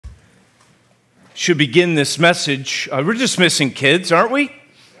Should begin this message. We're dismissing kids, aren't we?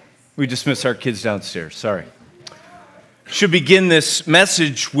 We dismiss our kids downstairs, sorry. Should begin this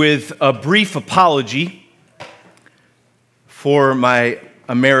message with a brief apology for my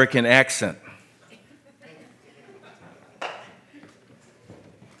American accent.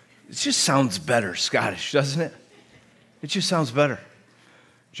 It just sounds better Scottish, doesn't it? It just sounds better.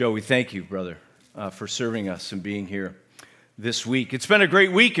 Joe, we thank you, brother, for serving us and being here this week. It's been a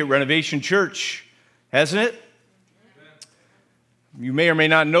great week at Renovation Church, hasn't it? You may or may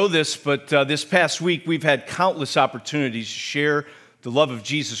not know this, but this past week we've had countless opportunities to share the love of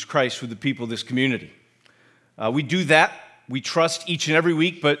Jesus Christ with the people of this community. We do that. We trust each and every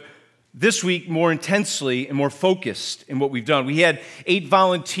week, but this week more intensely and more focused in what we've done. We had 8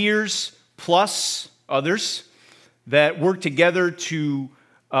 volunteers plus others that worked together to,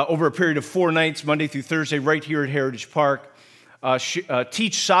 over a period of 4 nights, Monday through Thursday, right here at Heritage Park,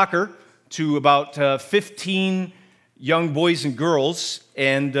 teach soccer to about 15 young boys and girls,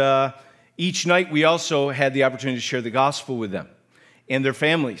 and each night we also had the opportunity to share the gospel with them and their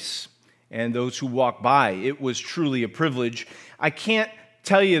families and those who walk by. It was truly a privilege. I can't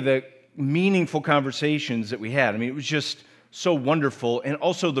tell you the meaningful conversations that we had. I mean, it was just so wonderful, and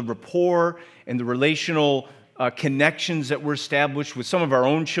also the rapport and the relational connections that were established with some of our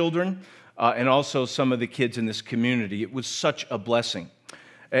own children and also some of the kids in this community. It was such a blessing.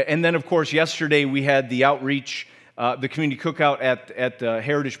 And then, of course, yesterday we had the outreach, the community cookout at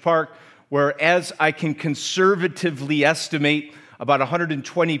Heritage Park, where, as I can conservatively estimate, about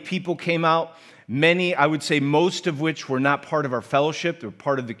 120 people came out. Many, I would say most of which were not part of our fellowship. They were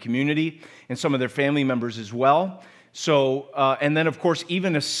part of the community and some of their family members as well. So, and then, of course,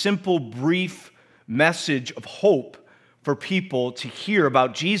 even a simple, brief message of hope for people to hear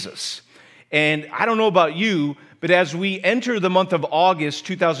about Jesus. And I don't know about you, but as we enter the month of August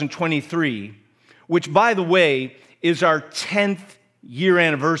 2023, which, by the way, is our 10th year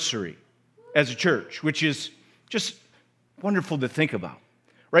anniversary as a church, which is just wonderful to think about,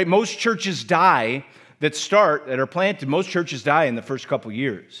 right? Most churches die that are planted, most churches die in the first couple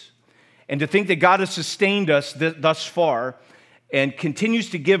years. And to think that God has sustained us thus far and continues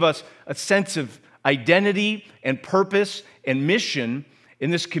to give us a sense of identity and purpose and mission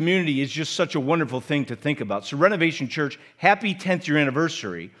in this community is just such a wonderful thing to think about. So Renovation Church, happy 10th year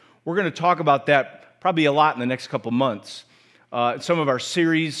anniversary. We're going to talk about that probably a lot in the next couple months. Some of our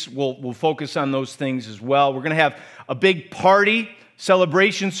series will focus on those things as well. We're going to have a big party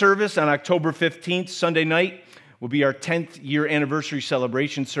celebration service on October 15th, Sunday night. Will be our 10th year anniversary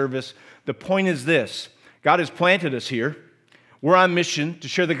celebration service. The point is this: God has planted us here. We're on mission to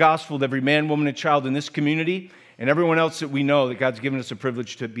share the gospel with every man, woman, and child in this community and everyone else that we know that God's given us a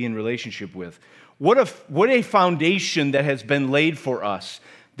privilege to be in relationship with. What a foundation that has been laid for us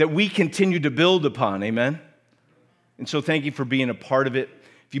that we continue to build upon, amen? And so thank you for being a part of it.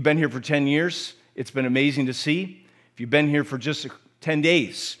 If you've been here for 10 years, it's been amazing to see. If you've been here for just 10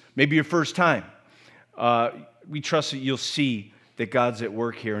 days, maybe your first time, we trust that you'll see that God's at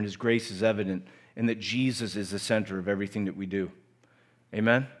work here and His grace is evident and that Jesus is the center of everything that we do.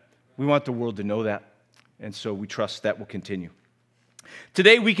 Amen? We want the world to know that, and so we trust that will continue.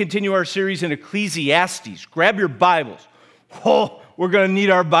 Today we continue our series in Ecclesiastes. Grab your Bibles. Oh, we're going to need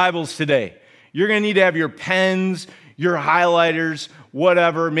our Bibles today. You're going to need to have your pens, your highlighters,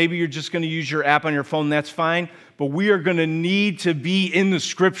 whatever. Maybe you're just going to use your app on your phone. That's fine. But we are going to need to be in the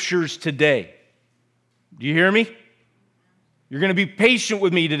Scriptures today. Do you hear me? You're going to be patient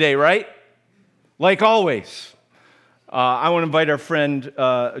with me today, right? Like always. I want to invite our friend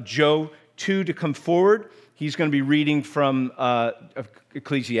Joe to come forward. He's going to be reading from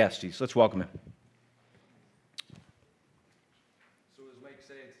Ecclesiastes. Let's welcome him. So as Mike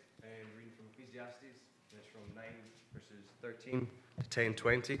said, reading from Ecclesiastes, it's from 9 verses 13 to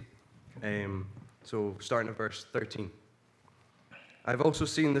 10:20. So starting at verse 13. I've also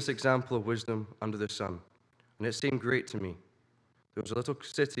seen this example of wisdom under the sun, and it seemed great to me. There was a little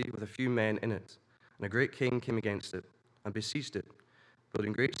city with a few men in it, and a great king came against it and besieged it,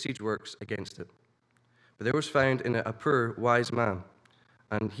 building great siege works against it. But there was found in it a poor, wise man,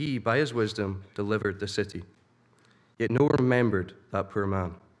 and he, by his wisdom, delivered the city. Yet no one remembered that poor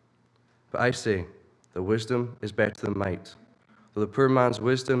man. But I say that wisdom is better than might, though the poor man's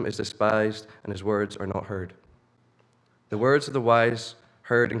wisdom is despised and his words are not heard. The words of the wise,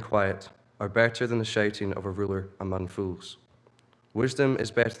 heard in quiet, are better than the shouting of a ruler among fools. Wisdom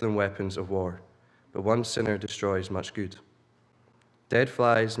is better than weapons of war, but one sinner destroys much good. Dead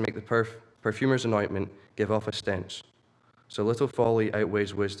flies make the perfumer's anointment give off a stench, so little folly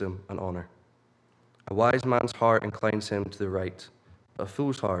outweighs wisdom and honor. A wise man's heart inclines him to the right, but a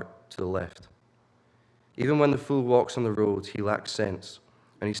fool's heart to the left. Even when the fool walks on the road, he lacks sense,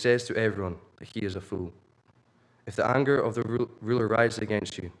 and he says to everyone that he is a fool. If the anger of the ruler rises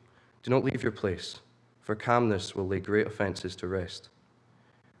against you, do not leave your place, for calmness will lay great offenses to rest.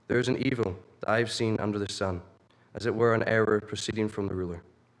 There is an evil that I have seen under the sun, as it were an error proceeding from the ruler.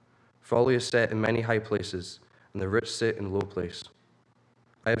 Folly is set in many high places, and the rich sit in low place.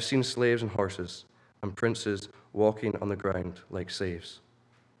 I have seen slaves and horses, and princes walking on the ground like slaves.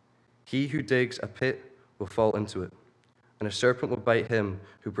 He who digs a pit will fall into it, and a serpent will bite him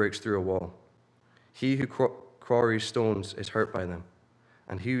who breaks through a wall. He who quarries stones is hurt by them,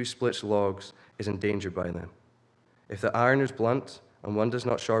 and he who splits logs is endangered by them. If the iron is blunt, and one does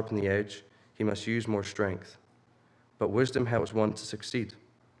not sharpen the edge, he must use more strength. But wisdom helps one to succeed.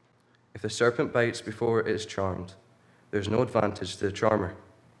 If the serpent bites before it is charmed, there is no advantage to the charmer.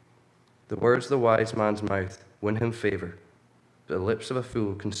 The words of the wise man's mouth win him favor, but the lips of a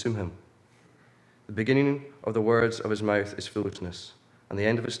fool consume him. The beginning of the words of his mouth is foolishness, and the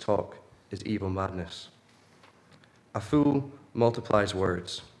end of his talk is evil madness. A fool multiplies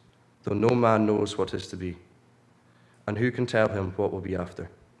words, though no man knows what is to be, and who can tell him what will be after?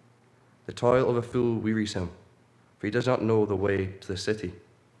 The toil of a fool wearies him, for he does not know the way to the city.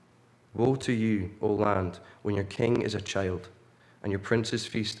 Woe to you, O land, when your king is a child, and your princes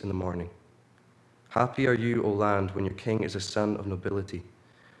feast in the morning. Happy are you, O land, when your king is a son of nobility,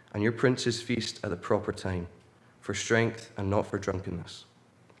 and your princes feast at the proper time, for strength and not for drunkenness.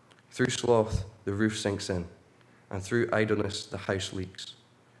 Through sloth the roof sinks in, and through idleness the house leaks.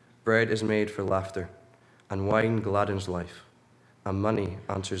 Bread is made for laughter, and wine gladdens life, and money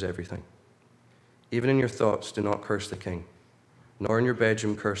answers everything. Even in your thoughts do not curse the king, nor in your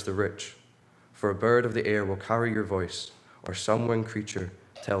bedroom curse the rich, for a bird of the air will carry your voice, or some winged creature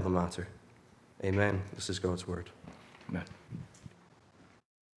tell the matter. Amen. This is God's word. Amen.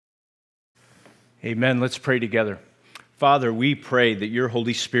 Amen. Let's pray together. Father, we pray that your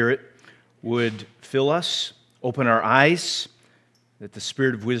Holy Spirit would fill us, open our eyes, that the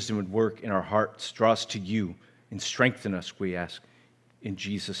Spirit of wisdom would work in our hearts, draw us to you, and strengthen us, we ask, in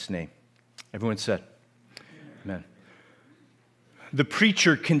Jesus' name. Everyone said, Amen. The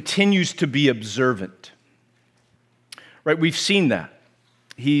preacher continues to be observant. Right, we've seen that.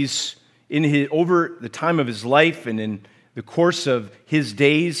 He's over the time of his life and in the course of his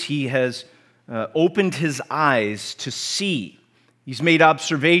days, he has opened his eyes to see. He's made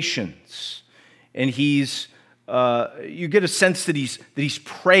observations, and you get a sense that he's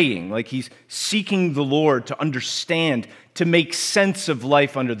praying, like he's seeking the Lord to understand, to make sense of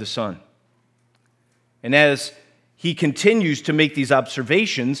life under the sun. And as he continues to make these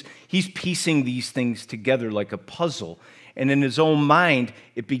observations, he's piecing these things together like a puzzle. And in his own mind,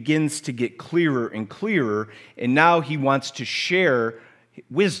 it begins to get clearer and clearer. And now he wants to share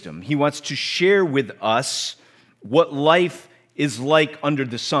wisdom. He wants to share with us what life is like under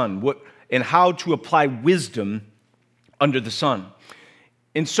the sun, and how to apply wisdom under the sun.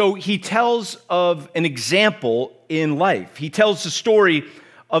 And so he tells of an example in life. He tells the story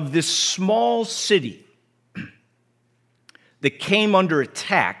of this small city that came under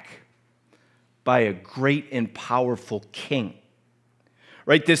attack by a great and powerful king.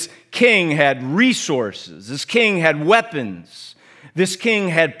 Right? This king had resources. This king had weapons. This king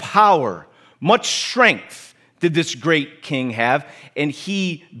had power. Much strength did this great king have, and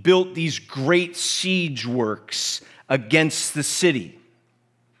he built these great siege works against the city.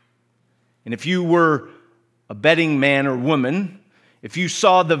 And if you were a betting man or woman, if you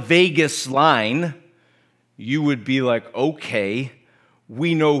saw the Vegas line, you would be like, okay,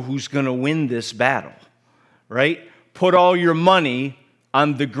 we know who's going to win this battle, right? Put all your money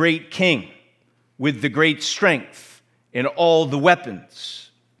on the great king with the great strength and all the weapons.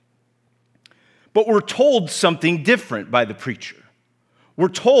 But we're told something different by the preacher. We're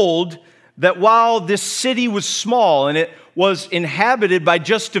told that while this city was small and it was inhabited by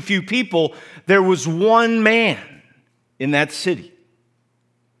just a few people, there was one man in that city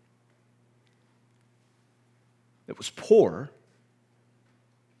that was poor,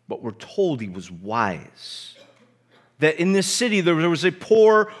 but we're told he was wise. That in this city there was a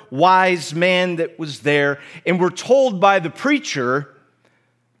poor, wise man that was there, and we're told by the preacher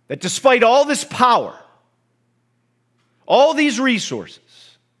that despite all this power, all these resources,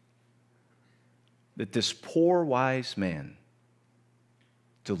 that this poor, wise man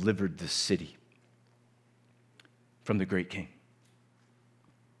delivered the city from the great king.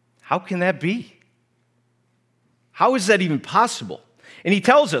 How can that be? How is that even possible? And he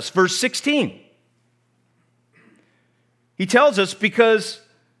tells us, verse 16. He tells us because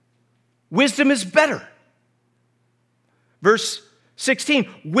wisdom is better. Verse 16,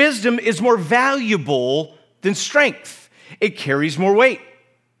 wisdom is more valuable than strength. It carries more weight.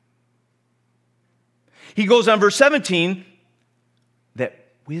 He goes on, verse 17, that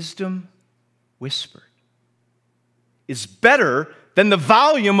wisdom whispered is better than the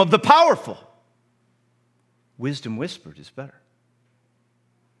volume of the powerful. Wisdom whispered is better.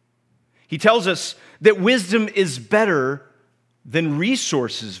 He tells us that wisdom is better than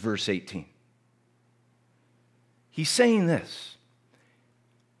resources, verse 18. He's saying this: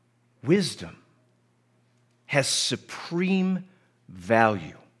 wisdom has supreme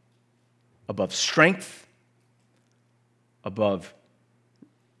value above strength, above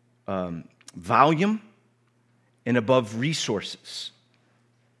volume, and above resources.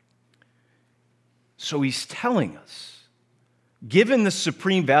 So he's telling us, given the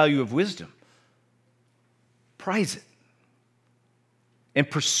supreme value of wisdom, prize it and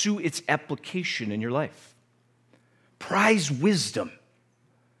pursue its application in your life. Prize wisdom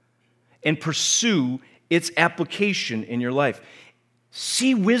and pursue its application in your life.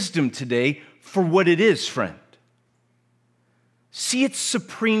 See wisdom today for what it is, friend. See its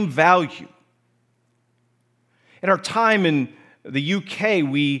supreme value. In our time in the UK,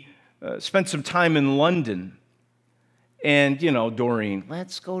 we spent some time in London. And, Doreen,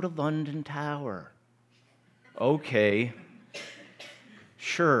 let's go to London Tower. Okay.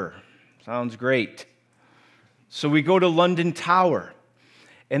 Sure. Sounds great. So we go to London Tower.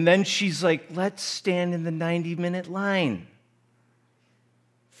 And then she's like, let's stand in the 90-minute line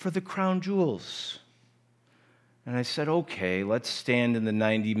for the crown jewels. And I said, okay, let's stand in the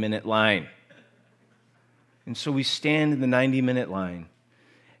 90-minute line. And so we stand in the 90-minute line,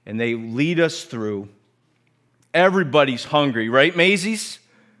 and they lead us through. Everybody's hungry, right, Maisie's?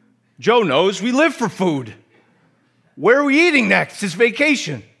 Joe knows we live for food. Where are we eating next? It's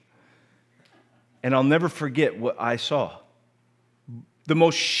vacation. And I'll never forget what I saw. The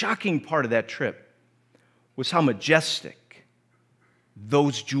most shocking part of that trip was how majestic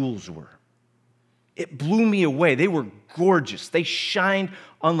those jewels were. It blew me away. They were gorgeous. They shined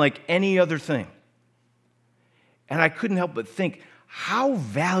unlike any other thing. And I couldn't help but think, how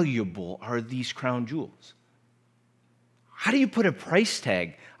valuable are these crown jewels? How do you put a price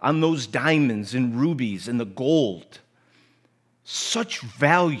tag on those diamonds and rubies and the gold? Such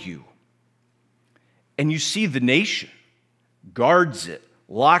value. And you see the nation guards it,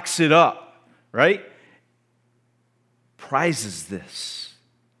 locks it up, right? Prizes this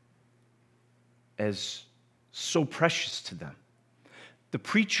as so precious to them. The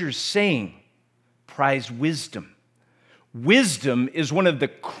preacher's saying, prize wisdom. Wisdom is one of the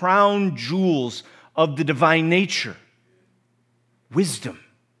crown jewels of the divine nature. Wisdom.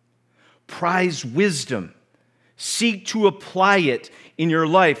 Prize wisdom. Seek to apply it in your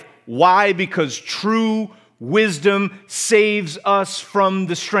life. Why? Because true wisdom saves us from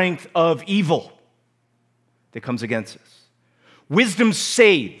the strength of evil that comes against us. Wisdom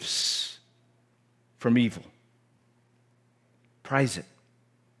saves from evil. Prize it.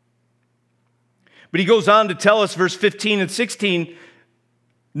 But he goes on to tell us, verse 15 and 16,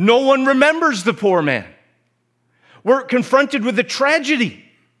 no one remembers the poor man. We're confronted with a tragedy.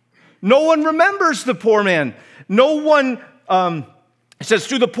 No one remembers the poor man. No one, it says,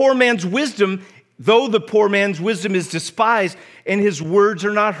 through the poor man's wisdom, though the poor man's wisdom is despised, and his words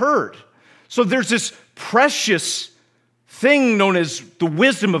are not heard. So there's this precious thing known as the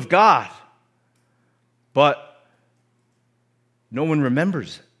wisdom of God, but no one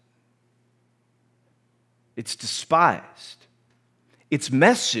remembers it. It's despised. Its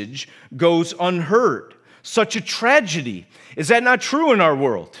message goes unheard. Such a tragedy. Is that not true in our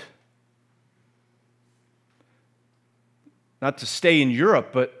world? Not to stay in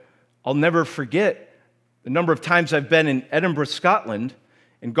Europe, but I'll never forget the number of times I've been in Edinburgh, Scotland,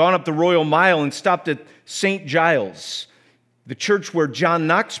 and gone up the Royal Mile and stopped at St. Giles, the church where John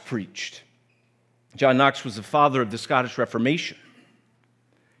Knox preached. John Knox was the father of the Scottish Reformation.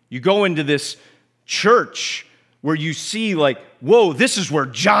 You go into this church where you see like, whoa, this is where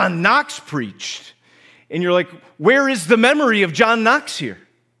John Knox preached. And you're like, where is the memory of John Knox here?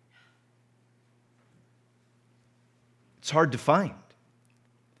 It's hard to find.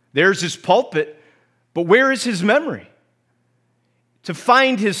 There's his pulpit, but where is his memory? To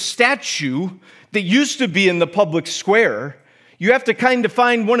find his statue that used to be in the public square, you have to kind of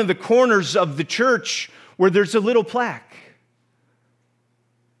find one of the corners of the church where there's a little plaque.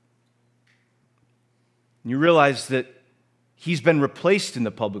 You realize that he's been replaced in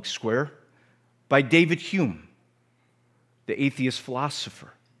the public square by David Hume, the atheist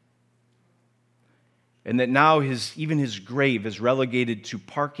philosopher. And that now even his grave is relegated to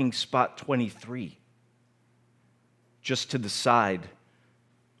parking spot 23. just to the side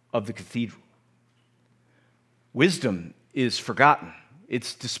of the cathedral. Wisdom is forgotten.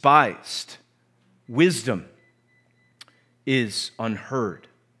 It's despised. Wisdom is unheard.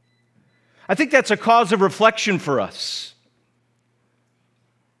 I think that's a cause of reflection for us.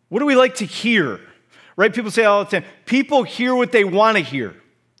 What do we like to hear? Right? People say all the time, people hear what they want to hear.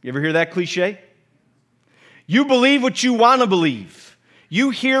 You ever hear that cliche? You believe what you want to believe.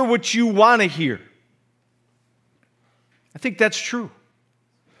 You hear what you want to hear. I think that's true.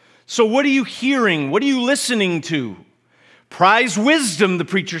 So what are you hearing? What are you listening to? Prize wisdom, the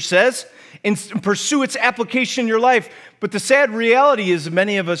preacher says, and pursue its application in your life. But the sad reality is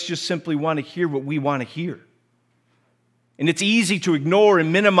many of us just simply want to hear what we want to hear. And it's easy to ignore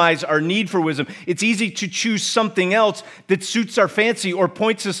and minimize our need for wisdom. It's easy to choose something else that suits our fancy or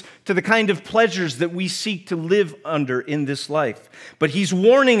points us to the kind of pleasures that we seek to live under in this life. But he's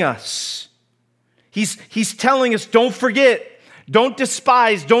warning us. He's telling us, don't forget, don't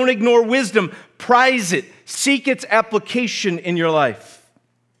despise, don't ignore wisdom. Prize it. Seek its application in your life.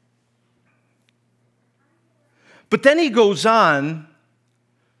 But then he goes on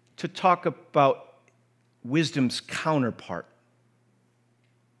to talk about wisdom's counterpart.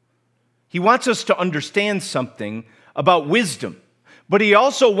 He wants us to understand something about wisdom, but he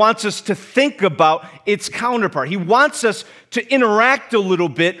also wants us to think about its counterpart. He wants us to interact a little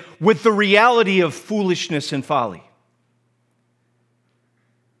bit with the reality of foolishness and folly.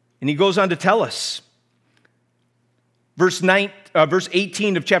 And he goes on to tell us, verse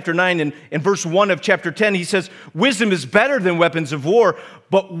 18 of chapter 9 and verse 1 of chapter 10, he says, wisdom is better than weapons of war,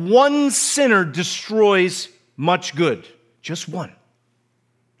 but one sinner destroys much good. Just one.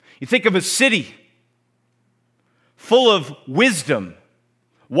 You think of a city full of wisdom,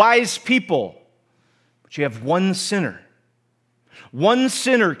 wise people, but you have one sinner. One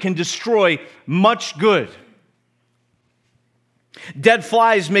sinner can destroy much good. Dead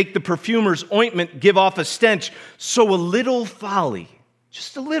flies make the perfumer's ointment give off a stench, so a little folly,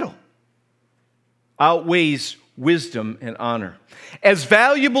 just a little, outweighs wisdom and honor. As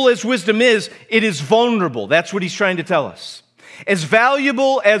valuable as wisdom is, it is vulnerable. That's what he's trying to tell us. As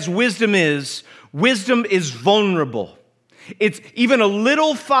valuable as wisdom is vulnerable. It's even a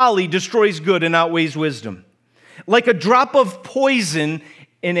little folly destroys good and outweighs wisdom. Like a drop of poison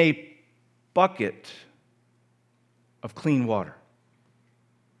in a bucket of clean water.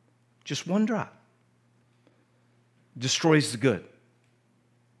 Just one drop destroys the good.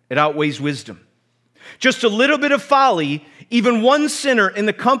 It outweighs wisdom. Just a little bit of folly, even one sinner in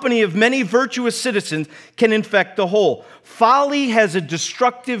the company of many virtuous citizens can infect the whole. Folly has a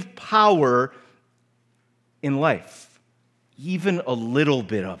destructive power in life, even a little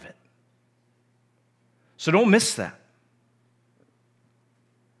bit of it. So don't miss that.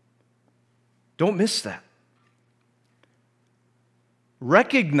 Don't miss that.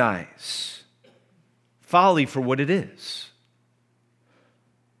 Recognize folly for what it is.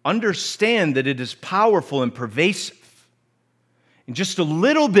 Understand that it is powerful and pervasive. And just a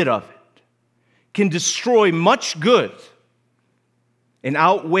little bit of it can destroy much good and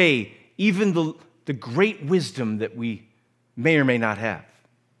outweigh even the great wisdom that we may or may not have.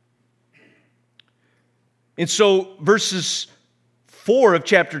 And so verses 4 of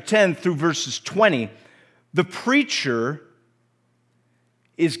chapter 10 through verses 20, the preacher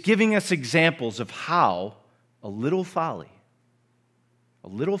is giving us examples of how a little folly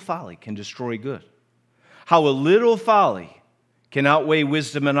can destroy good. How a little folly can outweigh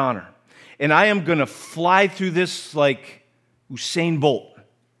wisdom and honor. And I am going to fly through this like Usain Bolt.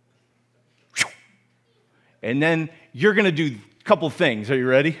 And then you're going to do a couple things. Are you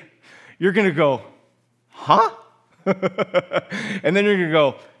ready? You're going to go, huh? And then you're going to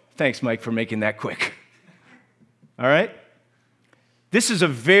go, thanks, Mike, for making that quick. All right? This is a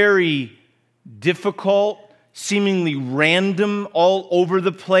very difficult, seemingly random, all over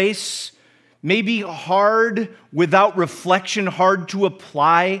the place, maybe hard, without reflection, hard to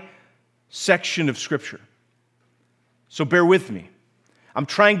apply section of Scripture. So bear with me. I'm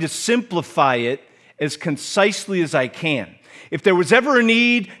trying to simplify it as concisely as I can. If there was ever a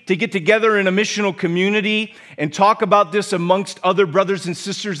need to get together in a missional community and talk about this amongst other brothers and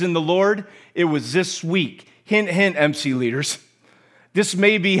sisters in the Lord, it was this week. Hint, hint, MC leaders. This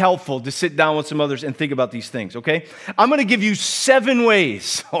may be helpful to sit down with some others and think about these things, okay? I'm going to give you 7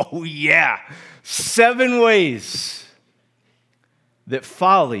 ways. Oh, yeah. 7 ways that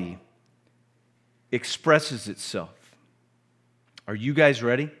folly expresses itself. Are you guys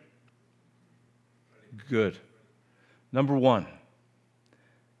ready? Good. Number 1,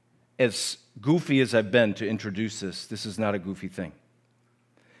 as goofy as I've been to introduce this is not a goofy thing.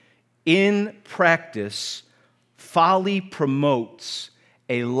 In practice, folly promotes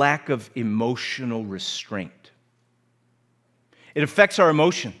a lack of emotional restraint. It affects our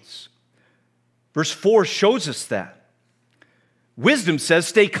emotions. Verse 4 shows us that. Wisdom says,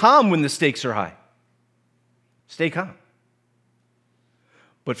 stay calm when the stakes are high. Stay calm.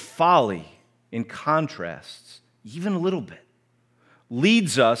 But folly, in contrast, even a little bit,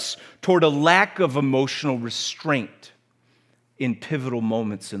 leads us toward a lack of emotional restraint in pivotal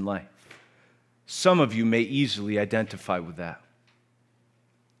moments in life. Some of you may easily identify with that.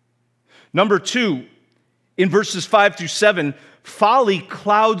 Number 2, in verses 5 through 7, folly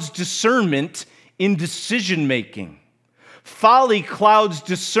clouds discernment in decision making. Folly clouds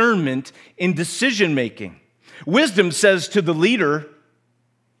discernment in decision making. Wisdom says to the leader,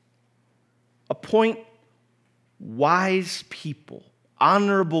 appoint wise people,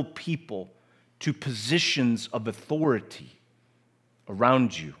 honorable people to positions of authority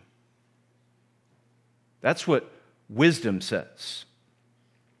around you. That's what wisdom says.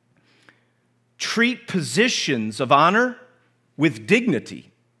 Treat positions of honor with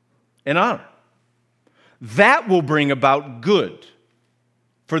dignity and honor. That will bring about good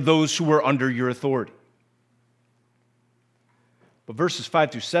for those who are under your authority. But verses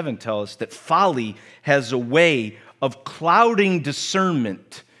 5 through 7 tell us that folly has a way of clouding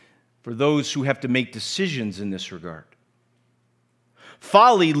discernment for those who have to make decisions in this regard.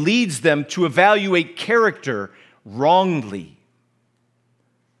 Folly leads them to evaluate character wrongly.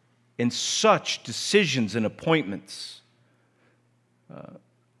 And such decisions and appointments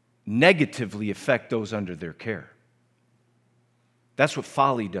negatively affect those under their care. That's what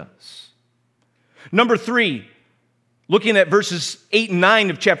folly does. Number 3, looking at verses 8 and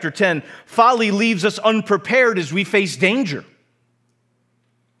 9 of chapter 10, folly leaves us unprepared as we face danger.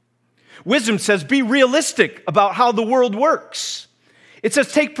 Wisdom says, be realistic about how the world works. It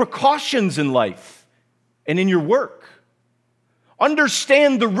says, take precautions in life and in your work.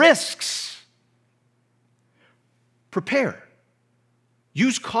 Understand the risks. Prepare.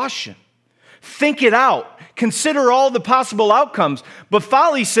 Use caution. Think it out. Consider all the possible outcomes. But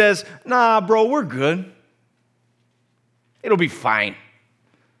folly says, nah, bro, we're good. It'll be fine.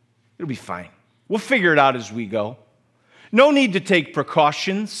 It'll be fine. We'll figure it out as we go. No need to take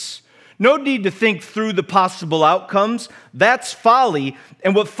precautions. No need to think through the possible outcomes. That's folly.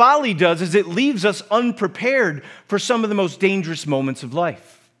 And what folly does is it leaves us unprepared for some of the most dangerous moments of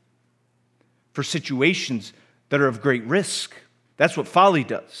life, for situations that are of great risk. That's what folly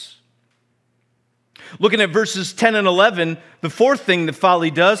does. Looking at verses 10 and 11, the fourth thing that folly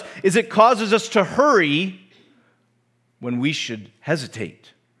does is it causes us to hurry when we should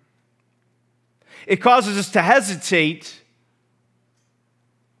hesitate. It causes us to hesitate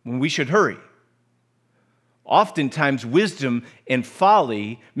when we should hurry. Oftentimes, wisdom and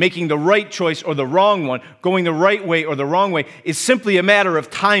folly, making the right choice or the wrong one, going the right way or the wrong way, is simply a matter of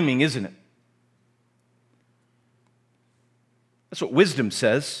timing, isn't it? That's what wisdom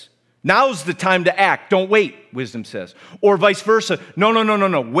says. Now's the time to act. Don't wait, wisdom says. Or vice versa.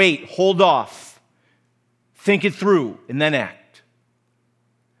 No. Wait, hold off. Think it through and then act.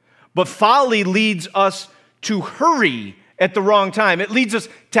 But folly leads us to hurry at the wrong time. It leads us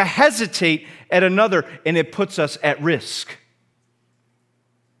to hesitate at another, and it puts us at risk.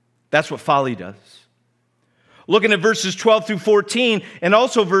 That's what folly does. Looking at verses 12 through 14 and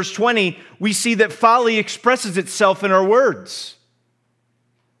also verse 20, we see that folly expresses itself in our words.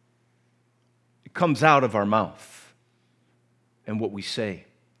 It comes out of our mouth and what we say.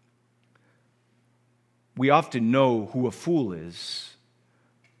 We often know who a fool is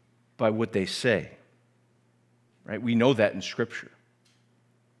by what they say. Right? We know that in Scripture.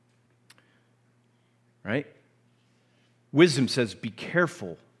 Right? Wisdom says, be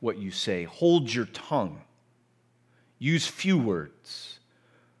careful what you say. Hold your tongue. Use few words.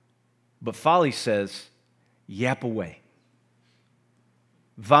 But folly says, yap away.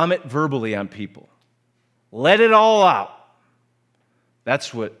 Vomit verbally on people. Let it all out.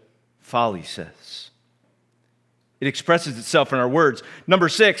 That's what folly says. It expresses itself in our words. Number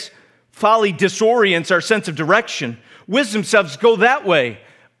 6, folly disorients our sense of direction. Wisdom says, go that way.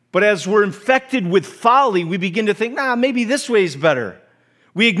 But as we're infected with folly, we begin to think, maybe this way is better.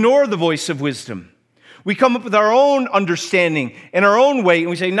 We ignore the voice of wisdom. We come up with our own understanding and our own way, and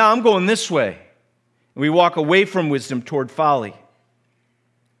we say, I'm going this way. And we walk away from wisdom toward folly.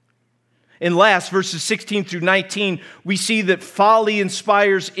 And last, verses 16 through 19, we see that folly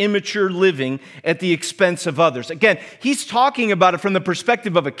inspires immature living at the expense of others. Again, he's talking about it from the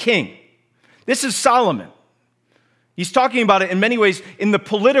perspective of a king. This is Solomon. He's talking about it in many ways in the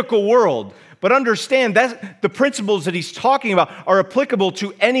political world. But understand that the principles that he's talking about are applicable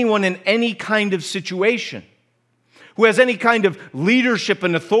to anyone in any kind of situation. who has any kind of leadership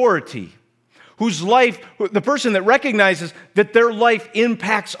and authority, whose life, the person that recognizes that their life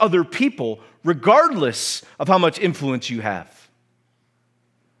impacts other people regardless of how much influence you have.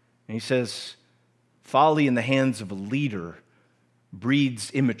 And he says, folly in the hands of a leader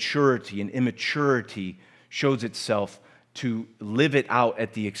breeds immaturity, and immaturity shows itself to live it out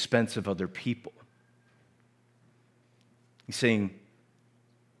at the expense of other people. He's saying,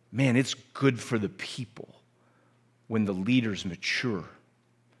 man, it's good for the people when the leader's mature.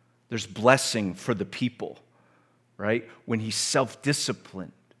 There's blessing for the people, right? When he's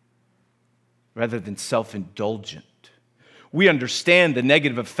self-disciplined rather than self-indulgent. We understand the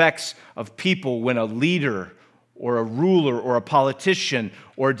negative effects of people when a leader or a ruler or a politician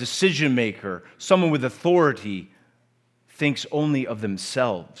or a decision maker, someone with authority, thinks only of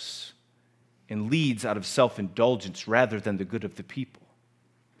themselves and leads out of self-indulgence rather than the good of the people.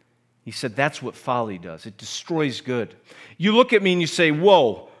 He said that's what folly does. It destroys good. You look at me and you say,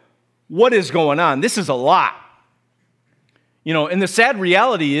 whoa, what is going on? This is a lot. And the sad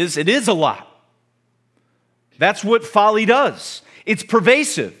reality is it is a lot. That's what folly does. It's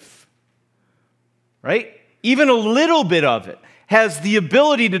pervasive, right? Even a little bit of it has the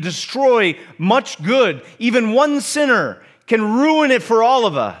ability to destroy much good. Even one sinner can ruin it for all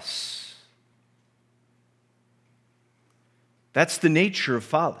of us. That's the nature of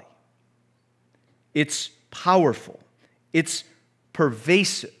folly. It's powerful. It's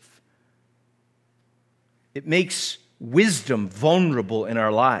pervasive. It makes wisdom vulnerable in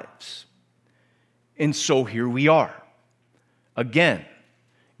our lives. And so here we are. Again,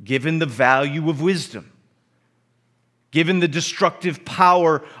 given the value of wisdom, given the destructive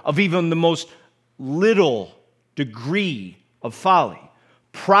power of even the most little degree of folly,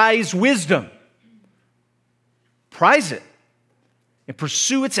 prize wisdom. Prize it and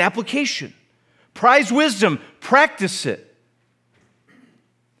pursue its application. Prize wisdom, practice it.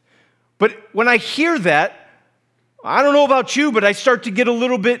 But when I hear that, I don't know about you, but I start to get a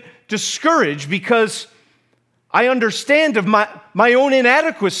little bit discouraged because I understand of my own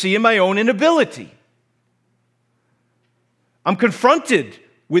inadequacy and my own inability. I'm confronted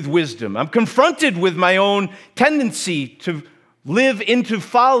with wisdom. I'm confronted with my own tendency to live into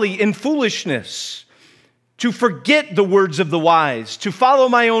folly and foolishness, to forget the words of the wise, to follow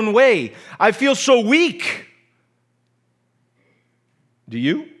my own way. I feel so weak. Do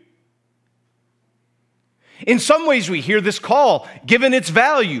you? In some ways, we hear this call, given its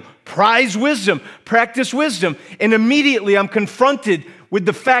value, prize wisdom, practice wisdom, and immediately I'm confronted with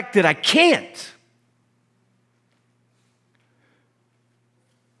the fact that I can't.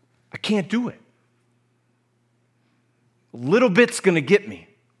 I can't do it. A little bit's going to get me.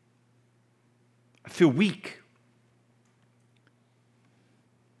 I feel weak.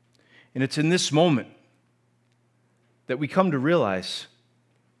 And it's in this moment that we come to realize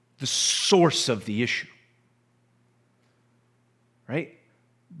the source of the issue. Right?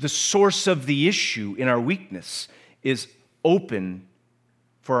 The source of the issue in our weakness is open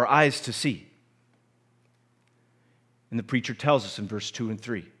for our eyes to see. And the preacher tells us in verse 2 and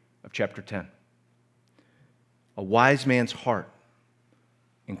 3 of chapter 10. A wise man's heart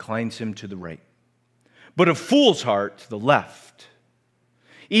inclines him to the right, but a fool's heart to the left.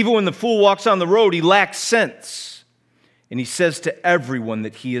 Even when the fool walks on the road, he lacks sense. And he says to everyone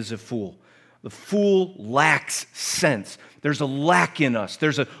that he is a fool. The fool lacks sense. There's a lack in us.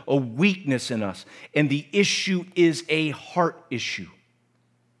 There's a weakness in us. And the issue is a heart issue.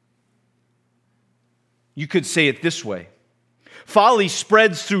 You could say it this way. Folly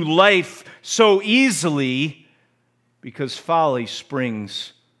spreads through life so easily because folly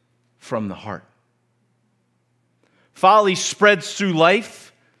springs from the heart. Folly spreads through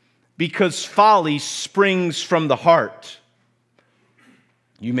life because folly springs from the heart.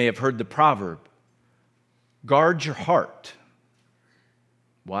 You may have heard the proverb, guard your heart.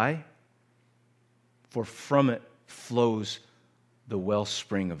 Why? For from it flows the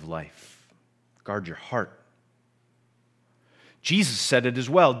wellspring of life. Guard your heart. Jesus said it as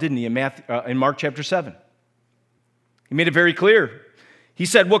well, didn't he, in Mark chapter 7? He made it very clear. He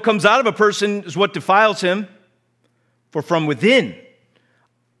said, what comes out of a person is what defiles him. For from within,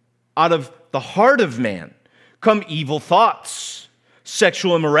 out of the heart of man, come evil thoughts,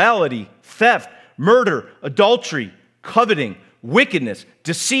 sexual immorality, theft, murder, adultery, coveting, wickedness,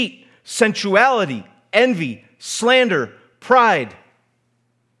 deceit, sensuality, envy, slander, pride,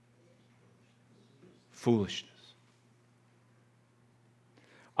 foolishness.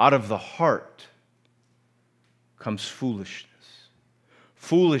 Out of the heart comes foolishness.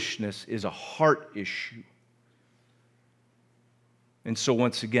 Foolishness is a heart issue. And so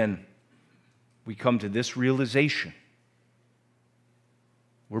once again, we come to this realization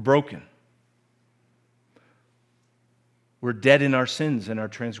We're broken. We're dead in our sins and our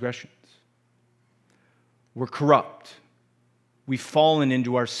transgressions. We're corrupt. We've fallen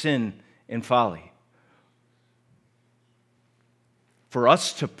into our sin and folly. For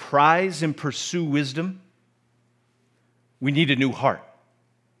us to prize and pursue wisdom, we need a new heart.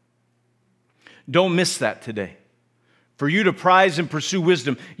 Don't miss that today. For you to prize and pursue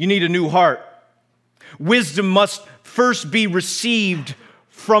wisdom, you need a new heart. Wisdom must first be received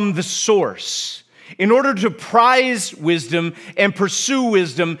from the source. In order to prize wisdom and pursue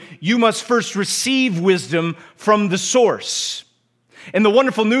wisdom, you must first receive wisdom from the source. And the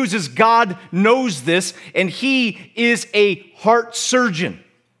wonderful news is God knows this, and He is a heart surgeon.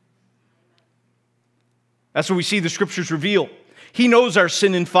 That's what we see the Scriptures reveal. He knows our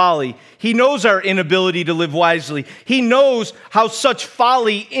sin and folly. He knows our inability to live wisely. He knows how such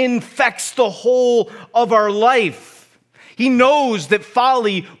folly infects the whole of our life. He knows that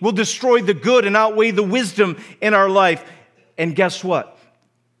folly will destroy the good and outweigh the wisdom in our life. And guess what?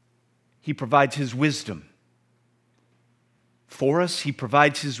 He provides His wisdom for us. He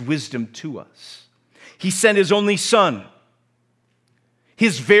provides His wisdom to us. He sent His only Son,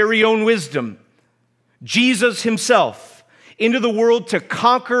 His very own wisdom, Jesus Himself, into the world to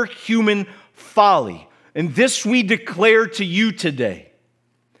conquer human folly. And this we declare to you today.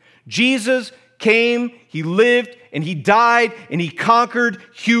 Jesus came, He lived, and He died, and He conquered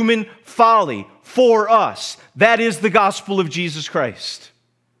human folly for us. That is the gospel of Jesus Christ.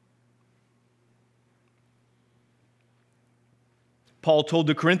 Paul told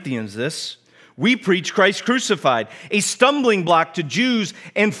the Corinthians this. We preach Christ crucified, a stumbling block to Jews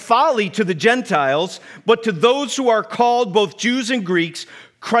and folly to the Gentiles, but to those who are called, both Jews and Greeks,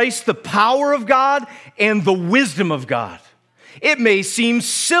 Christ the power of God and the wisdom of God. It may seem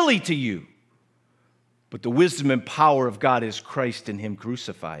silly to you, but the wisdom and power of God is Christ and Him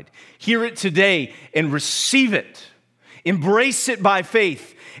crucified. Hear it today and receive it. Embrace it by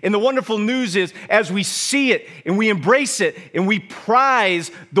faith. And the wonderful news is, as we see it and we embrace it and we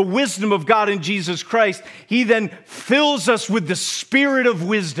prize the wisdom of God in Jesus Christ, He then fills us with the spirit of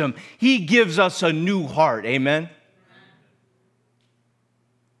wisdom. He gives us a new heart. Amen?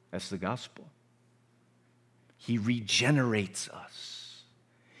 That's the gospel. He regenerates us.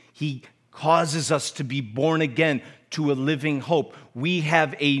 He causes us to be born again to a living hope. We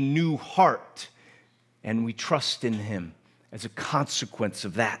have a new heart, and we trust in Him as a consequence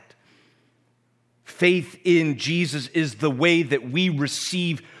of that. Faith in Jesus is the way that we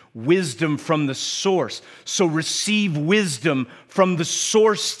receive wisdom from the source. So receive wisdom from the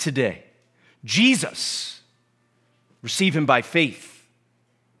source today. Jesus. Receive Him by faith.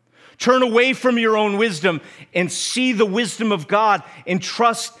 Turn away from your own wisdom and see the wisdom of God and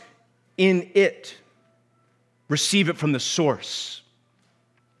trust in it. Receive it from the source.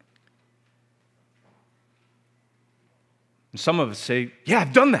 And some of us say, yeah,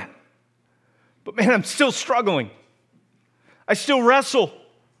 I've done that. But man, I'm still struggling. I still wrestle.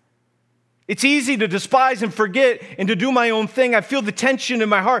 It's easy to despise and forget and to do my own thing. I feel the tension in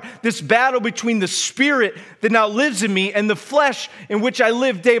my heart, this battle between the spirit that now lives in me and the flesh in which I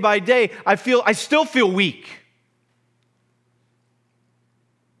live day by day. I still feel weak.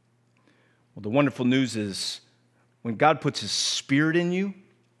 Well, the wonderful news is when God puts His Spirit in you,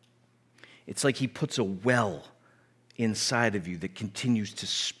 it's like He puts a well inside of you that continues to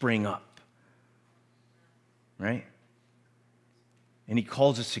spring up, right? And He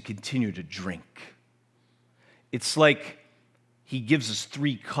calls us to continue to drink. It's like He gives us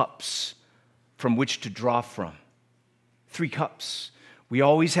 3 cups from which to draw from. 3 cups. We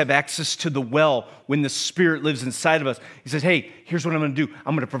always have access to the well when the Spirit lives inside of us. He says, hey, here's what I'm going to do.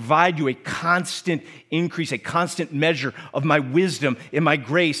 I'm going to provide you a constant increase, a constant measure of my wisdom and my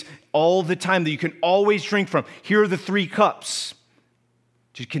grace all the time that you can always drink from. Here are the 3 cups.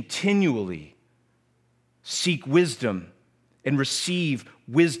 To continually seek wisdom and receive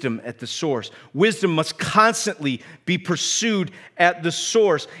wisdom at the source. Wisdom must constantly be pursued at the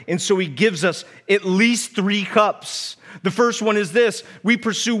source. And so He gives us at least 3 cups. The first one is this: we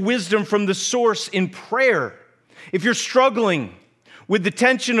pursue wisdom from the source in prayer. If you're struggling with the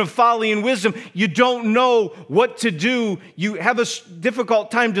tension of folly and wisdom, you don't know what to do, you have a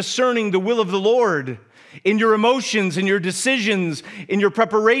difficult time discerning the will of the Lord. In your emotions, in your decisions, in your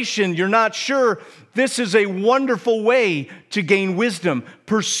preparation, you're not sure. This is a wonderful way to gain wisdom.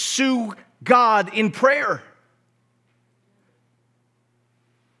 Pursue God in prayer.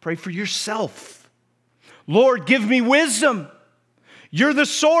 Pray for yourself. Lord, give me wisdom. You're the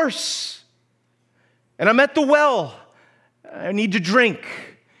source. And I'm at the well. I need to drink.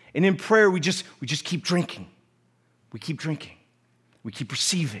 And in prayer, we just keep drinking. We keep drinking. We keep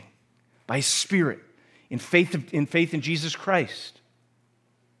receiving by His Spirit in faith in Jesus Christ.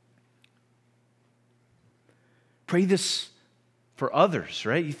 Pray this for others,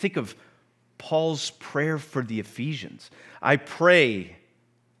 right? You think of Paul's prayer for the Ephesians. I pray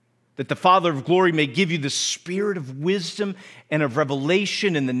that the Father of glory may give you the spirit of wisdom and of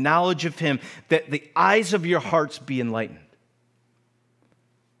revelation in the knowledge of Him, that the eyes of your hearts be enlightened.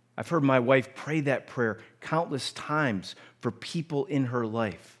 I've heard my wife pray that prayer countless times for people in her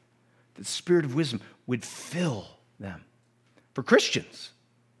life, that the spirit of wisdom would fill them. For Christians.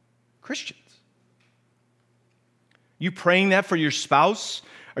 You praying that for your spouse?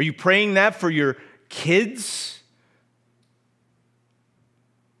 Are you praying that for your kids?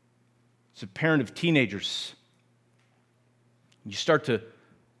 As a parent of teenagers, you start to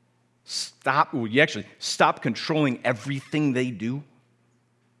stop controlling everything they do.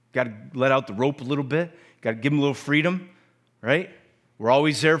 Got to let out the rope a little bit. Got to give them a little freedom, right? We're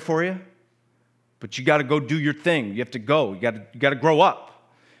always there for you, but you got to go do your thing. You have to go. You got to grow up.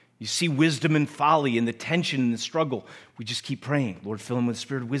 You see wisdom and folly and the tension and the struggle. We just keep praying. Lord, fill them with the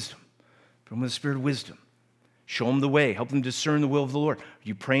spirit of wisdom. Fill them with the spirit of wisdom. Show them the way. Help them discern the will of the Lord. Are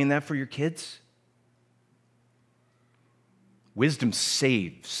you praying that for your kids? Wisdom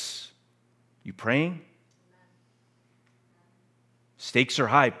saves. You praying? Stakes are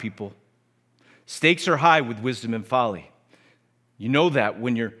high, people. Stakes are high with wisdom and folly. You know that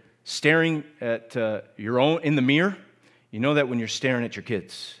when you're staring at your own in the mirror. You know that when you're staring at your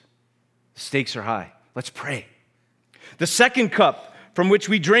kids. The stakes are high. Let's pray. The second cup from which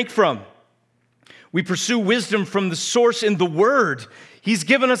we drink from. We pursue wisdom from the source in the Word. He's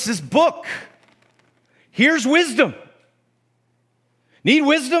given us His book. Here's wisdom. Need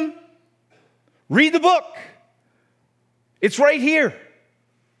wisdom? Read the book. It's right here.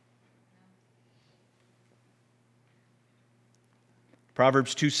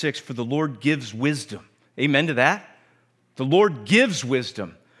 Proverbs 2:6, for the Lord gives wisdom. Amen to that? The Lord gives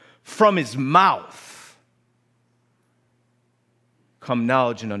wisdom. From His mouth come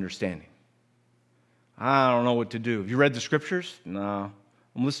knowledge and understanding. I don't know what to do. Have you read the scriptures? No.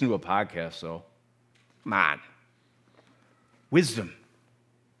 I'm listening to a podcast, so come on. Wisdom.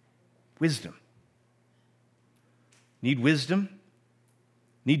 Wisdom. Need wisdom?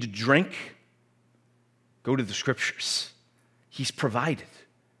 Need to drink? Go to the scriptures. He's provided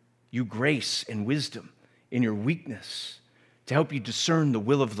you grace and wisdom in your weakness to help you discern the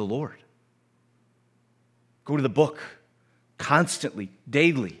will of the Lord. Go to the book constantly,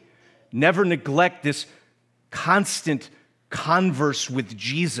 daily. Never neglect this constant converse with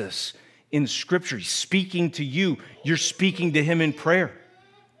Jesus in Scripture. He's speaking to you. You're speaking to Him in prayer.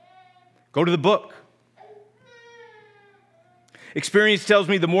 Go to the book. Experience tells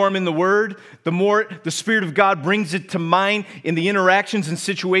me the more I'm in the Word, the more the Spirit of God brings it to mind in the interactions and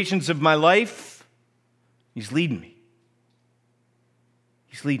situations of my life. He's leading me.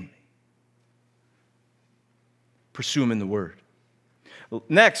 He's leading me. Pursue Him in the Word.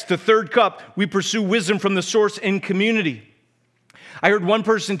 Next, the third cup, we pursue wisdom from the source in community. I heard one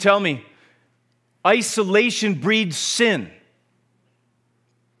person tell me, isolation breeds sin.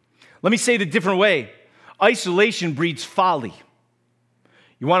 Let me say it a different way. Isolation breeds folly.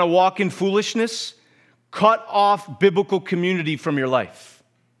 You want to walk in foolishness? Cut off biblical community from your life.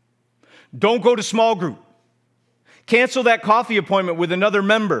 Don't go to small group. Cancel that coffee appointment with another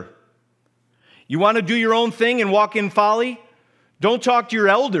member. You want to do your own thing and walk in folly? Don't talk to your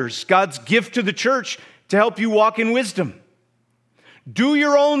elders, God's gift to the church to help you walk in wisdom. Do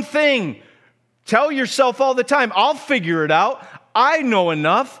your own thing. Tell yourself all the time, I'll figure it out. I know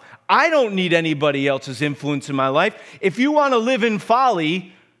enough. I don't need anybody else's influence in my life. If you want to live in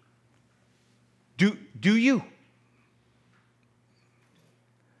folly, do you.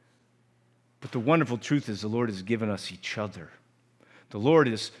 But the wonderful truth is the Lord has given us each other. The Lord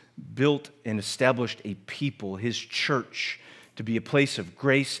has built and established a people, His church, to be a place of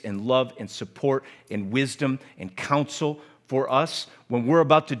grace and love and support and wisdom and counsel for us when we're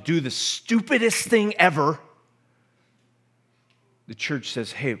about to do the stupidest thing ever. The church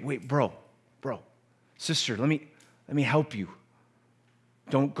says, hey, wait, bro, sister, let me help you.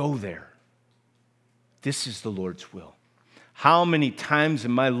 Don't go there. This is the Lord's will. How many times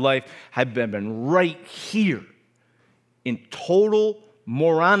in my life have I been right here in total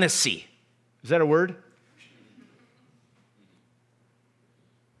moronity? Is that a word?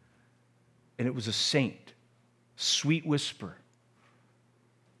 And it was a saint, sweet whisper,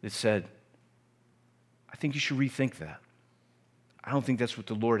 that said, I think you should rethink that. I don't think that's what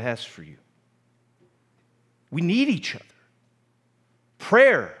the Lord has for you. We need each other.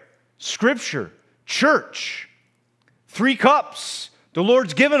 Prayer, Scripture, church, 3 cups the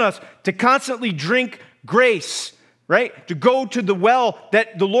Lord's given us to constantly drink grace, right? To go to the well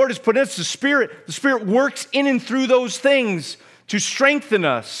that the Lord has put in us, the Spirit. The Spirit works in and through those things to strengthen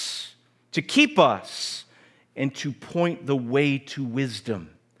us, to keep us, and to point the way to wisdom.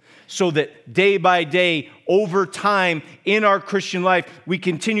 So that day by day, over time, in our Christian life, we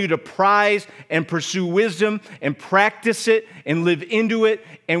continue to prize and pursue wisdom and practice it and live into it,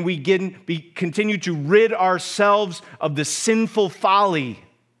 and we continue to rid ourselves of the sinful folly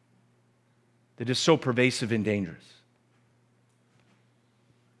that is so pervasive and dangerous.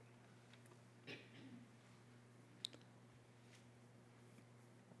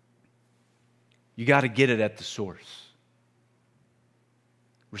 You got to get it at the source.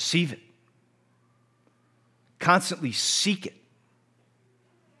 Receive it. Constantly seek it.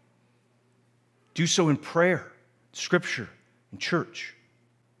 Do so in prayer, Scripture, and church.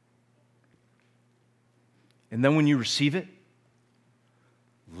 And then when you receive it,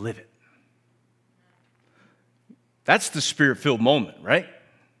 live it. That's the Spirit-filled moment, right?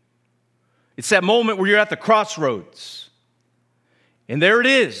 It's that moment where you're at the crossroads. And there it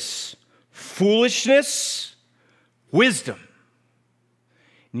is. Foolishness, wisdom.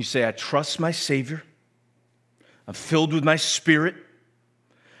 And you say, I trust my Savior. I'm filled with my Spirit.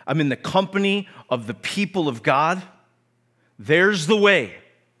 I'm in the company of the people of God. There's the way.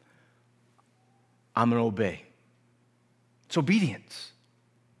 I'm going to obey. It's obedience.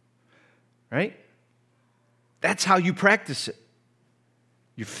 Right? That's how you practice it.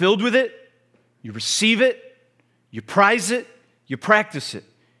 You're filled with it. You receive it. You prize it. You practice it.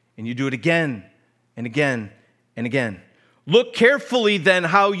 And you do it again and again and again. Look carefully then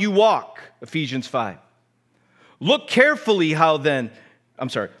how you walk, Ephesians 5. Look carefully then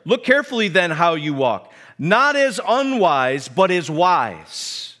how you walk, not as unwise, but as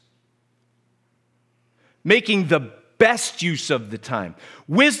wise, making the best use of the time.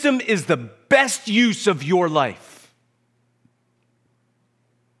 Wisdom is the best use of your life.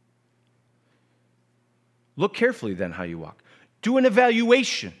 Look carefully then how you walk. Do an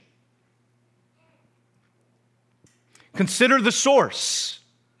evaluation. Consider the source.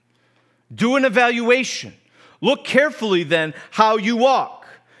 Do an evaluation. Look carefully then how you walk,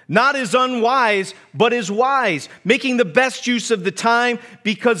 not as unwise, but as wise, making the best use of the time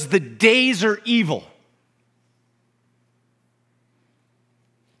because the days are evil.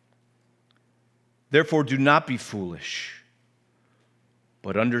 Therefore, do not be foolish,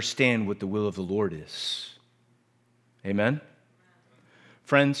 but understand what the will of the Lord is. Amen?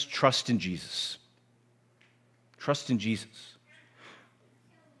 Friends, trust in Jesus. Trust in Jesus.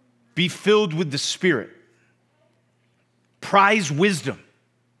 Be filled with the Spirit. Prize wisdom.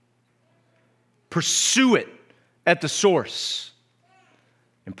 Pursue it at the source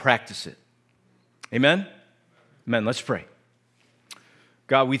and practice it. Amen? Amen. Let's pray.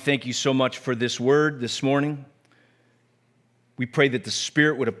 God, we thank you so much for this word this morning. We pray that the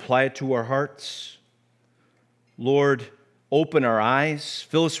Spirit would apply it to our hearts. Lord, open our eyes.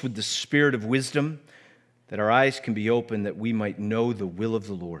 Fill us with the spirit of wisdom, that our eyes can be open, that we might know the will of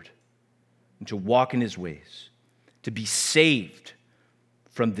the Lord and to walk in His ways, to be saved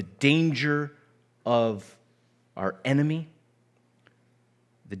from the danger of our enemy,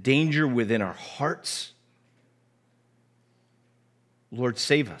 the danger within our hearts. Lord,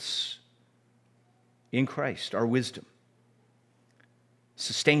 save us in Christ, our wisdom.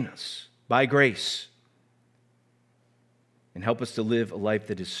 Sustain us by grace and help us to live a life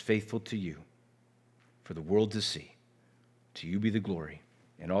that is faithful to you, for the world to see. To you be the glory.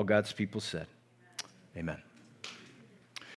 And all God's people said, amen.